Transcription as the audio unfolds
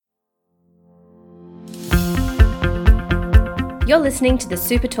You're listening to the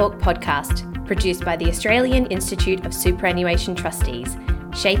Super Talk podcast, produced by the Australian Institute of Superannuation Trustees,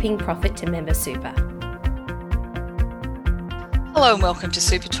 shaping profit to member super. Hello and welcome to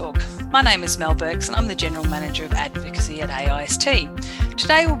Super Talk. My name is Mel Burks and I'm the General Manager of Advocacy at AIST.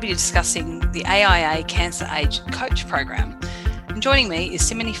 Today we'll be discussing the AIA Cancer Aid Coach Program. And joining me is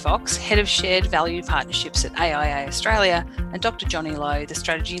Simone Fox, Head of Shared Value Partnerships at AIA Australia, and Dr. Johnny Lowe, the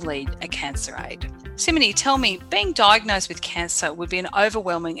Strategy Lead at Cancer Aid. Simone, tell me, being diagnosed with cancer would be an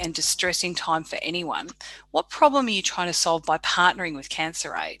overwhelming and distressing time for anyone. What problem are you trying to solve by partnering with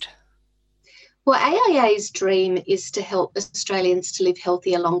Cancer Aid? Well, AIA's dream is to help Australians to live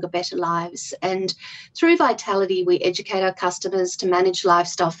healthier, longer, better lives. And through Vitality, we educate our customers to manage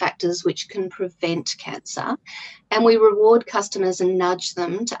lifestyle factors which can prevent cancer. And we reward customers and nudge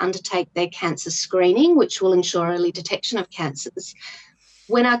them to undertake their cancer screening, which will ensure early detection of cancers.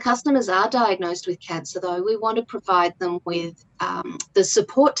 When our customers are diagnosed with cancer, though, we want to provide them with the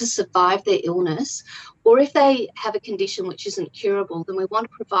support to survive their illness, or if they have a condition which isn't curable, then we want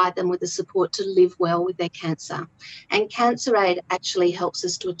to provide them with the support to live well with their cancer. And Cancer Aid actually helps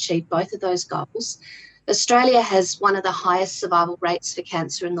us to achieve both of those goals. Australia has one of the highest survival rates for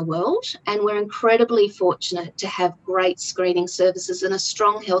cancer in the world, and we're incredibly fortunate to have great screening services and a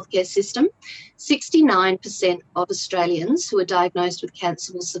strong healthcare system. 69% of Australians who are diagnosed with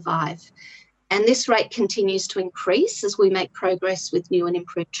cancer will survive. And this rate continues to increase as we make progress with new and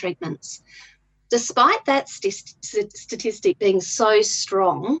improved treatments. Despite that statistic being so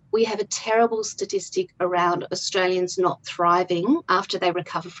strong, we have a terrible statistic around Australians not thriving after they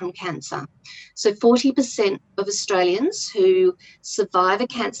recover from cancer. So 40% of Australians who survive a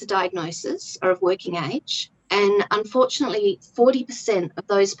cancer diagnosis are of working age, and unfortunately 40% of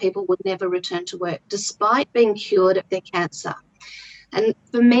those people would never return to work despite being cured of their cancer. And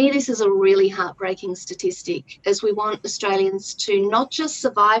for me, this is a really heartbreaking statistic, as we want Australians to not just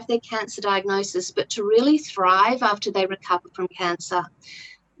survive their cancer diagnosis, but to really thrive after they recover from cancer.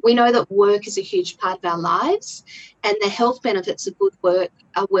 We know that work is a huge part of our lives, and the health benefits of good work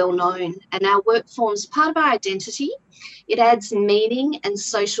are well known, and our work forms part of our identity. It adds meaning and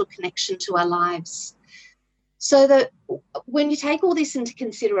social connection to our lives. So that when you take all this into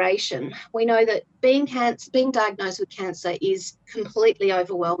consideration, we know that being diagnosed with cancer is completely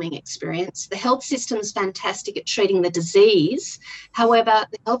overwhelming experience. The health system is fantastic at treating the disease. However,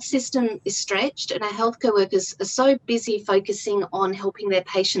 the health system is stretched and our healthcare workers are so busy focusing on helping their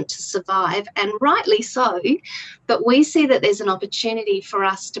patient to survive, and rightly so, but we see that there's an opportunity for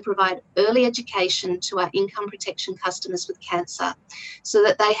us to provide early education to our income protection customers with cancer so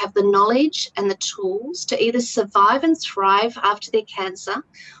that they have the knowledge and the tools to either survive and thrive after their cancer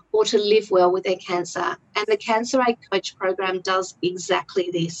or to live well with their cancer. And the Cancer Aid Coach program does exactly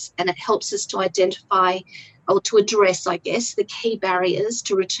this, and it helps us to identify or to address, the key barriers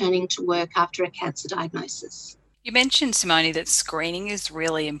to returning to work after a cancer diagnosis. You mentioned, Simone, that screening is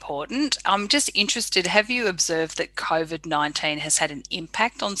really important. I'm just interested, have you observed that COVID-19 has had an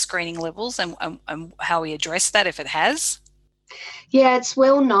impact on screening levels and how we address that if it has? Yeah, it's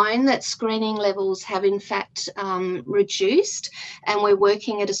well known that screening levels have in fact reduced, and we're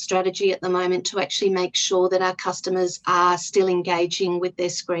working at a strategy at the moment to actually make sure that our customers are still engaging with their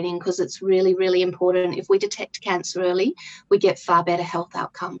screening, because it's really, really important. If we detect cancer early, we get far better health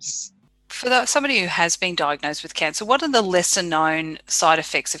outcomes. For somebody who has been diagnosed with cancer, what are the lesser known side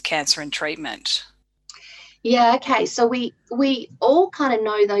effects of cancer and treatment? Yeah, okay. So we all kind of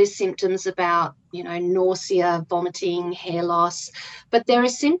know those symptoms about, nausea, vomiting, hair loss, but there are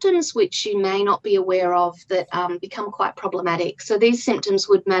symptoms which you may not be aware of that become quite problematic. So these symptoms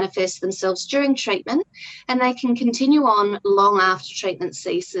would manifest themselves during treatment, and they can continue on long after treatment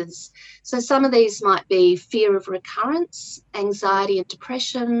ceases. So some of these might be fear of recurrence, anxiety and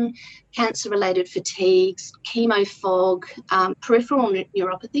depression, cancer-related fatigues, chemo fog, peripheral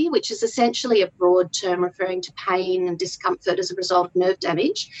neuropathy, which is essentially a broad term referring to pain and discomfort as a result of nerve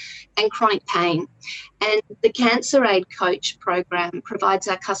damage, and chronic pain. And the Cancer Aid Coach program provides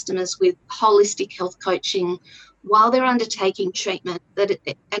our customers with holistic health coaching while they're undertaking treatment, and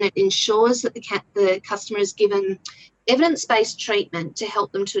it ensures that the customer is given evidence-based treatment to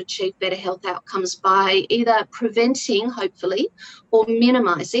help them to achieve better health outcomes by either preventing, hopefully, or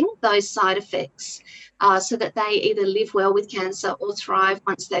minimising those side effects so that they either live well with cancer or thrive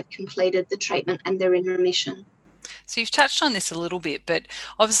once they've completed the treatment and they're in remission. So you've touched on this a little bit, but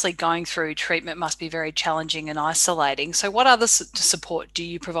obviously going through treatment must be very challenging and isolating. So what other support do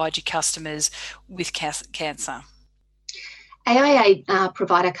you provide your customers with cancer? AIA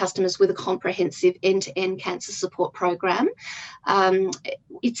provide our customers with a comprehensive end-to-end cancer support program.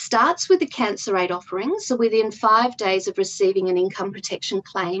 It starts with the Cancer Aid offering. So within 5 days of receiving an income protection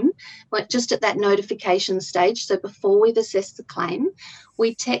claim, just at that notification stage, so before we've assessed the claim,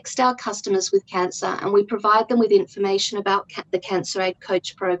 we text our customers with cancer and we provide them with information about the Cancer Aid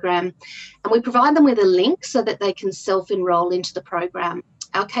Coach program. And we provide them with a link so that they can self-enroll into the program.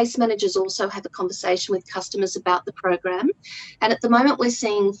 Our case managers also have a conversation with customers about the program. And at the moment, we're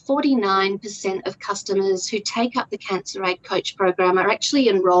seeing 49% of customers who take up the Cancer Aid Coach program are actually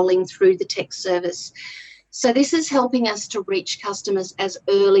enrolling through the text service. So this is helping us to reach customers as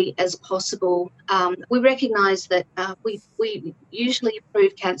early as possible. We recognise that we usually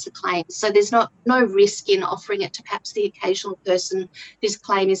approve cancer claims, so there's no risk in offering it to perhaps the occasional person whose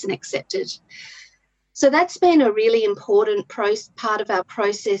claim isn't accepted. So that's been a really important part of our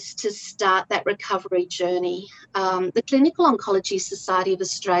process to start that recovery journey. The Clinical Oncology Society of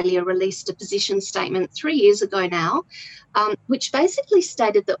Australia released a position statement 3 years ago now, which basically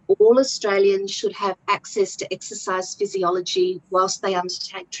stated that all Australians should have access to exercise physiology whilst they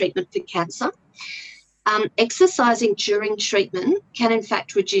undertake treatment for cancer. Exercising during treatment can in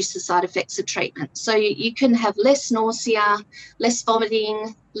fact reduce the side effects of treatment. So you can have less nausea, less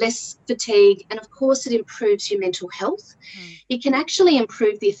vomiting, less fatigue, and of course it improves your mental health. It can actually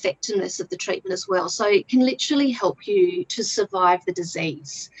improve the effectiveness of the treatment as well. So it can literally help you to survive the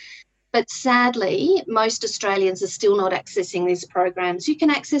disease. But sadly, most Australians are still not accessing these programs. You can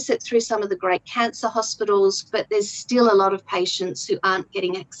access it through some of the great cancer hospitals, but there's still a lot of patients who aren't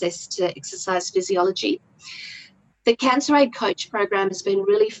getting access to exercise physiology. The Cancer Aid Coach program has been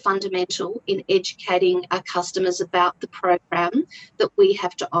really fundamental in educating our customers about the program that we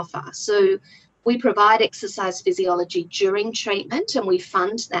have to offer. So we provide exercise physiology during treatment and we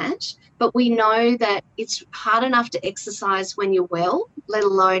fund that, but we know that it's hard enough to exercise when you're well, let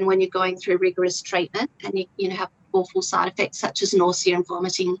alone when you're going through rigorous treatment and you have awful side effects such as nausea and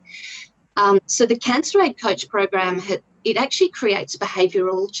vomiting. So the Cancer Aid Coach program, it actually creates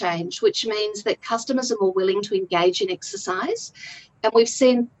behavioural change, which means that customers are more willing to engage in exercise. And we've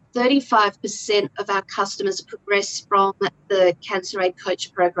seen 35% of our customers progress from the Cancer Aid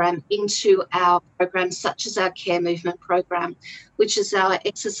Coach program into our programs such as our Care Movement program, which is our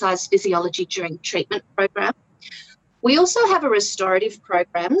exercise physiology during treatment program. We also have a restorative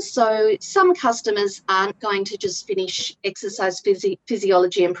program, so some customers aren't going to just finish exercise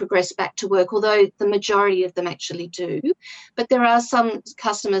physiology and progress back to work, although the majority of them actually do. But there are some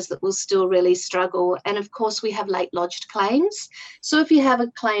customers that will still really struggle. And of course, we have late lodged claims. So if you have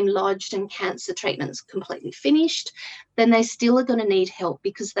a claim lodged and cancer treatment's completely finished, then they still are going to need help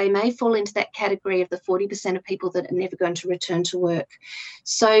because they may fall into that category of the 40% of people that are never going to return to work.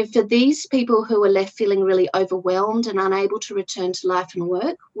 So for these people who are left feeling really overwhelmed and unable to return to life and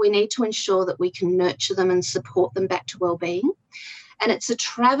work, we need to ensure that we can nurture them and support them back to wellbeing. And it's a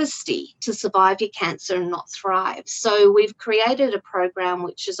travesty to survive your cancer and not thrive. So we've created a program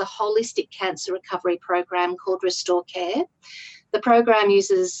which is a holistic cancer recovery program called Restore Care. The program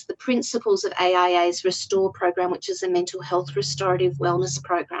uses the principles of AIA's Restore program, which is a mental health restorative wellness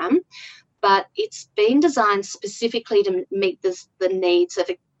program, but it's been designed specifically to meet the needs of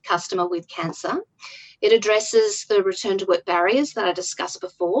a customer with cancer. It addresses the return to work barriers that I discussed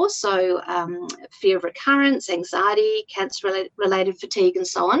before, so fear of recurrence, anxiety, cancer-related fatigue and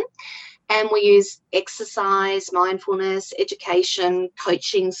so on. And we use exercise, mindfulness, education,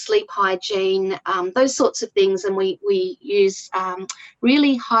 coaching, sleep hygiene, those sorts of things. And we use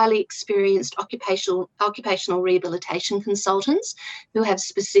really highly experienced occupational rehabilitation consultants who have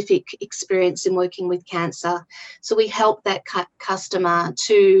specific experience in working with cancer. So we help that customer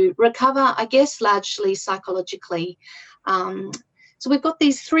to recover, I guess, largely psychologically. So we've got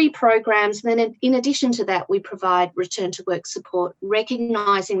these 3 programs, and then in addition to that, we provide return to work support,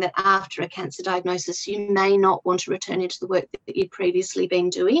 recognising that after a cancer diagnosis, you may not want to return into the work that you'd previously been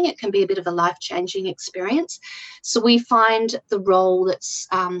doing. It can be a bit of a life-changing experience. So we find the role that's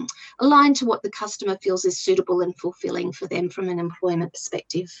aligned to what the customer feels is suitable and fulfilling for them from an employment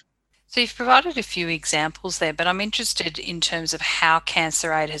perspective. So you've provided a few examples there, but I'm interested in terms of how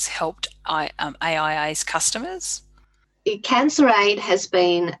Cancer Aid has helped AIA's customers. Cancer Aid has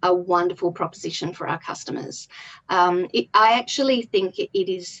been a wonderful proposition for our customers. I actually think it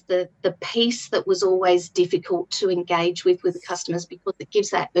is the piece that was always difficult to engage with the customers because it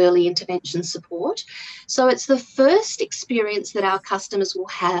gives that early intervention support. So it's the first experience that our customers will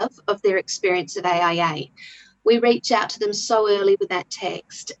have of their experience of AIA. We reach out to them so early with that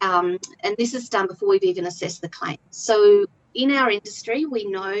text, and this is done before we've even assessed the claim. So in our industry, we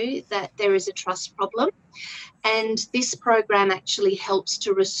know that there is a trust problem. And this program actually helps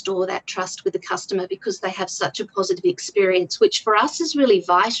to restore that trust with the customer because they have such a positive experience, which for us is really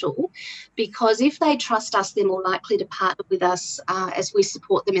vital, because if they trust us, they're more likely to partner with us as we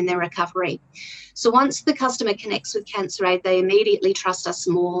support them in their recovery. So once the customer connects with CancerAid, they immediately trust us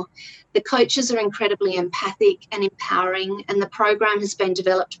more. The coaches are incredibly empathic and empowering, and the program has been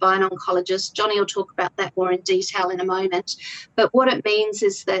developed by an oncologist. Johnny will talk about that more in detail in a moment. But what it means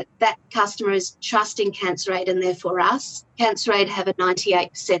is that that customer is trusting CancerAid and therefore us. CancerAid have a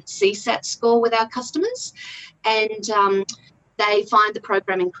 98% CSAT score with our customers, and they find the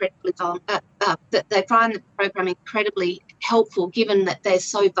program incredibly helpful, given that they're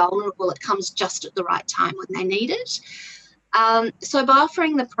so vulnerable. It comes just at the right time when they need it. So by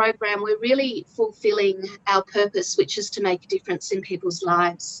offering the program, we're really fulfilling our purpose, which is to make a difference in people's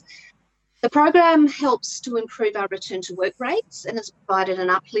lives. The program helps to improve our return to work rates and has provided an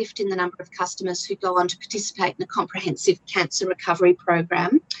uplift in the number of customers who go on to participate in a comprehensive cancer recovery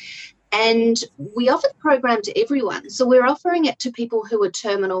program. And we offer the program to everyone. So we're offering it to people who are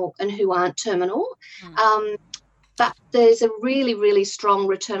terminal and who aren't terminal. But there's a really, really strong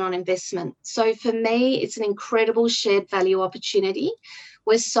return on investment. So for me, it's an incredible shared value opportunity.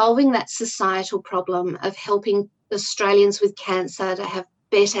 We're solving that societal problem of helping Australians with cancer to have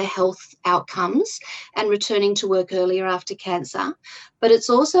better health outcomes and returning to work earlier after cancer. But it's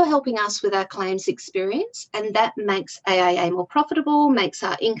also helping us with our claims experience, and that makes AIA more profitable, makes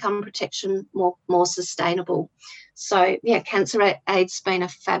our income protection more sustainable. So, yeah, CancerAid's been a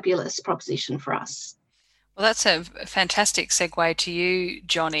fabulous proposition for us. Well, that's a fantastic segue to you,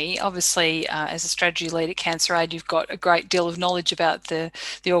 Johnny. Obviously, as a strategy lead at CancerAid, you've got a great deal of knowledge about the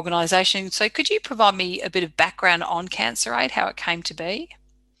organisation. So could you provide me a bit of background on CancerAid, how it came to be?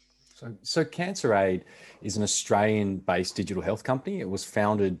 So CancerAid is an Australian-based digital health company. It was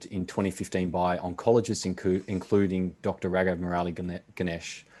founded in 2015 by oncologists, including Dr. Raghav Murali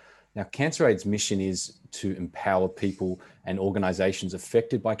Ganesh. Now, CancerAid's mission is to empower people and organisations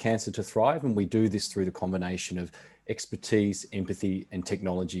affected by cancer to thrive, and we do this through the combination of expertise, empathy, and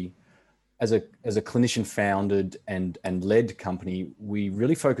technology. As a clinician-founded and led company, we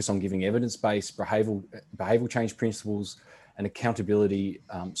really focus on giving evidence-based behavioural change principles and accountability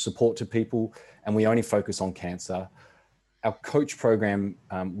support to people, and we only focus on cancer. Our coach program,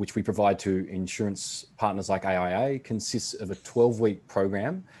 which we provide to insurance partners like AIA, consists of a 12-week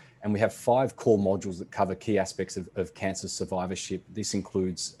program, and we have 5 core modules that cover key aspects of cancer survivorship. This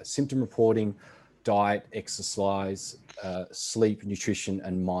includes symptom reporting, diet, exercise, sleep, nutrition,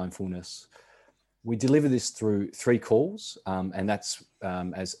 and mindfulness. We deliver this through 3 calls, and that's,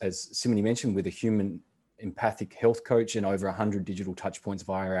 as Simone mentioned, with a human empathic health coach and over 100 digital touchpoints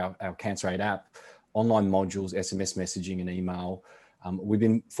via our CancerAid app, online modules, SMS messaging, and email. We've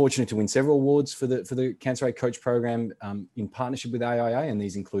been fortunate to win several awards for the CancerAid Coach Program in partnership with AIA, and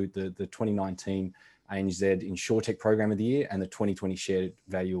these include the 2019 ANZ InsurTech Program of the Year and the 2020 Shared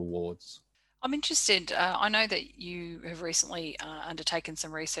Value Awards. I'm interested, I know that you have recently undertaken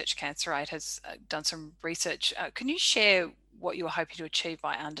some research. CancerAid has done some research. Can you share what you were hoping to achieve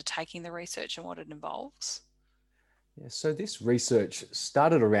by undertaking the research and what it involves? Yeah, so this research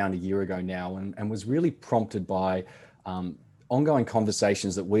started around a year ago now and was really prompted by ongoing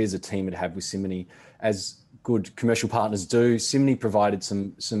conversations that we as a team had had with Simone. As good commercial partners do, Simone provided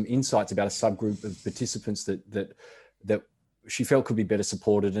some insights about a subgroup of participants that she felt could be better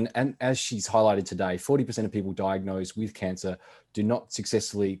supported. And as she's highlighted today, 40% of people diagnosed with cancer do not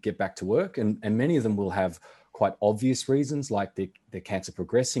successfully get back to work. And many of them will have quite obvious reasons, like their cancer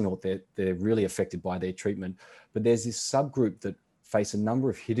progressing or they're really affected by their treatment. But there's this subgroup that face a number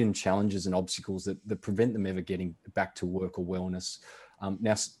of hidden challenges and obstacles that prevent them ever getting back to work or wellness.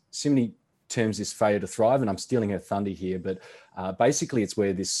 Now, Simone terms this failure to thrive, and I'm stealing her thunder here, but basically it's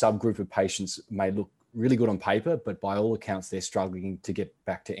where this subgroup of patients may look really good on paper, but by all accounts, they're struggling to get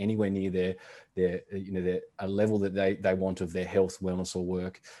back to anywhere near a level that they want of their health, wellness, or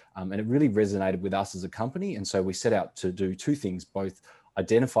work. And it really resonated with us as a company. And so we set out to do 2 things, both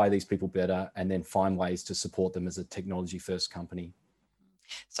identify these people better and then find ways to support them as a technology-first company.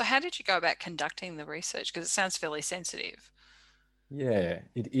 So how did you go about conducting the research? Because it sounds fairly sensitive. Yeah,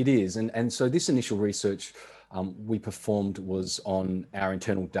 it is. And so this initial research we performed was on our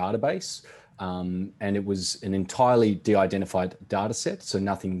internal database. And it was an entirely de-identified data set, so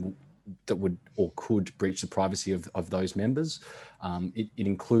nothing that would or could breach the privacy of those members. It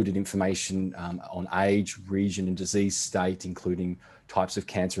included information on age, region, and disease state, including types of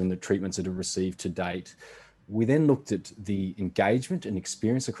cancer and the treatments that are received to date. We then looked at the engagement and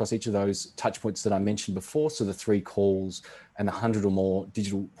experience across each of those touch points that I mentioned before, so the 3 calls and the 100 or more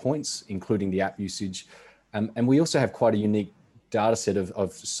digital points, including the app usage. And we also have quite a unique data set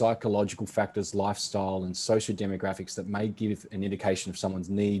of psychological factors, lifestyle and socio-demographics that may give an indication of someone's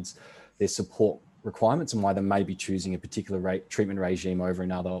needs, their support requirements, and why they may be choosing a particular treatment regime over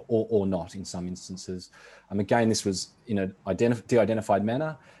another, or not in some instances. Again, this was in a de-identified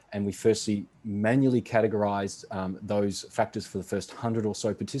manner, and we firstly manually categorized those factors for the first 100 or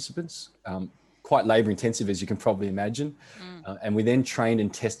so participants, quite labor intensive, as you can probably imagine. And we then trained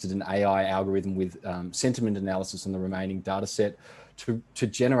and tested an AI algorithm with sentiment analysis on the remaining data set to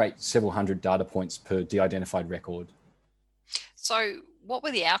generate several hundred data points per de-identified record. So what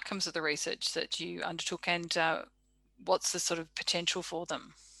were the outcomes of the research that you undertook, and what's the sort of potential for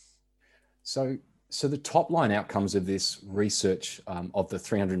them? So the top line outcomes of this research of the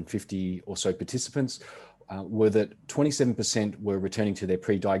 350 or so participants were that 27% were returning to their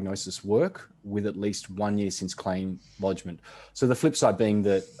pre-diagnosis work with at least 1 year since claim lodgement. So the flip side being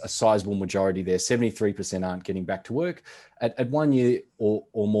that a sizable majority there, 73% aren't getting back to work. At 1 year or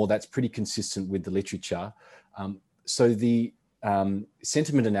more, that's pretty consistent with the literature. So the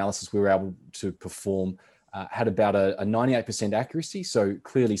sentiment analysis we were able to perform had about a 98% accuracy, so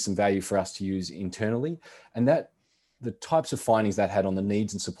clearly some value for us to use internally. And that the types of findings that had on the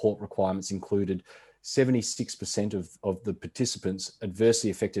needs and support requirements included 76% of the participants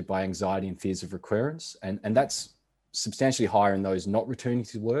adversely affected by anxiety and fears of recurrence. And that's substantially higher in those not returning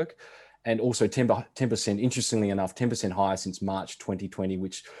to work. And also 10%, interestingly enough, 10% higher since March 2020,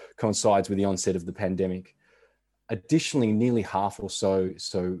 which coincides with the onset of the pandemic. Additionally, nearly half or so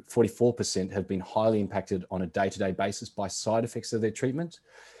 44% have been highly impacted on a day-to-day basis by side effects of their treatment.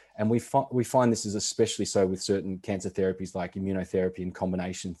 And we find this is especially so with certain cancer therapies like immunotherapy and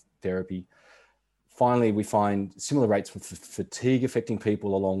combination therapy. Finally, we find similar rates with fatigue affecting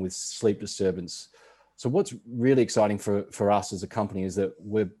people along with sleep disturbance. So what's really exciting for us as a company is that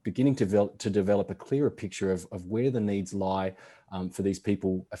we're beginning to develop a clearer picture of where the needs lie for these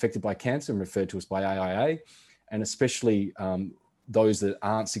people affected by cancer and referred to as by AIA, and especially those that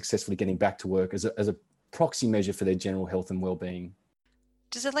aren't successfully getting back to work as a proxy measure for their general health and well-being.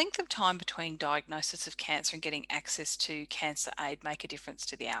 Does the length of time between diagnosis of cancer and getting access to cancer aid make a difference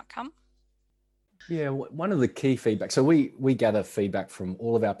to the outcome? Yeah, one of the key feedback. So we gather feedback from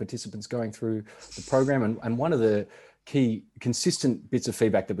all of our participants going through the program. And one of the key consistent bits of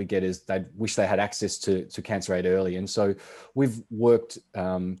feedback that we get is they wish they had access to cancer aid early. And so we've worked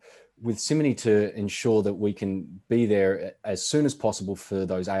with Symphony to ensure that we can be there as soon as possible for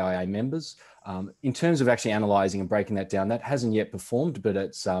those AIA members. In terms of actually analysing and breaking that down, that hasn't yet performed, but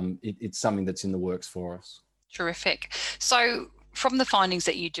it's something that's in the works for us. Terrific. So from the findings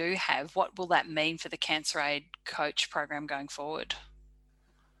that you do have, what will that mean for the Cancer Aid Coach program going forward?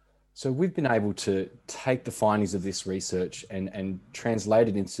 So we've been able to take the findings of this research and translate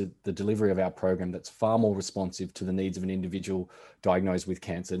it into the delivery of our program that's far more responsive to the needs of an individual diagnosed with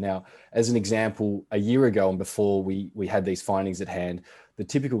cancer. Now, as an example, a year ago and before we had these findings at hand, the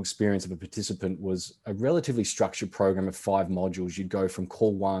typical experience of a participant was a relatively structured program of 5 modules. You'd go from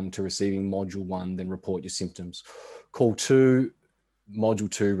call 1 to receiving module 1, then report your symptoms. Call 2,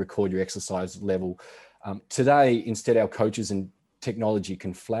 module 2, record your exercise level. Today, instead, our coaches and technology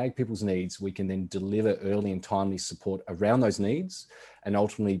can flag people's needs. We can then deliver early and timely support around those needs and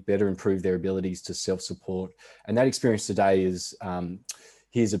ultimately better improve their abilities to self-support. And that experience today is,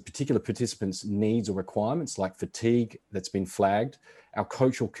 here's a particular participant's needs or requirements like fatigue that's been flagged. Our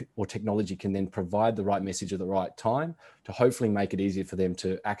coach or technology can then provide the right message at the right time to hopefully make it easier for them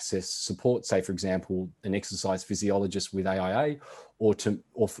to access support, say, for example, an exercise physiologist with AIA, or to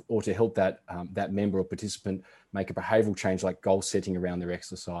help that member or participant make a behavioural change like goal setting around their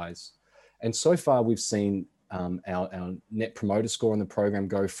exercise. And so far, we've seen our net promoter score on the program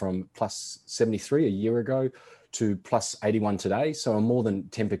go from plus 73 a year ago to plus 81 today. So a more than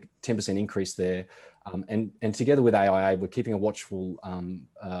 10% increase there. And together with AIA, we're keeping a watchful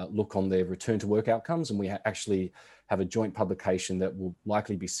look on their return to work outcomes. And we actually have a joint publication that will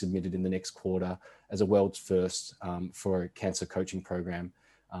likely be submitted in the next quarter as a world's first for a cancer coaching program.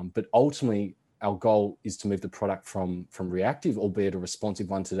 But ultimately, our goal is to move the product from reactive, albeit a responsive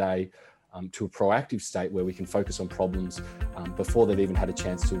one today, to a proactive state where we can focus on problems before they've even had a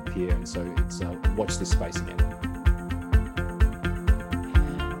chance to appear. And so it's watch this space again.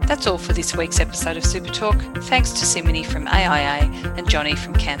 That's all for this week's episode of Super Talk. Thanks to Simony from AIA and Johnny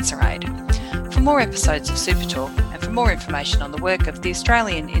from Cancer Aid. For more episodes of Super Talk and for more information on the work of the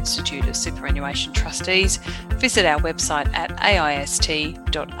Australian Institute of Superannuation Trustees, visit our website at aist.asn.au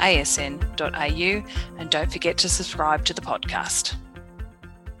and don't forget to subscribe to the podcast.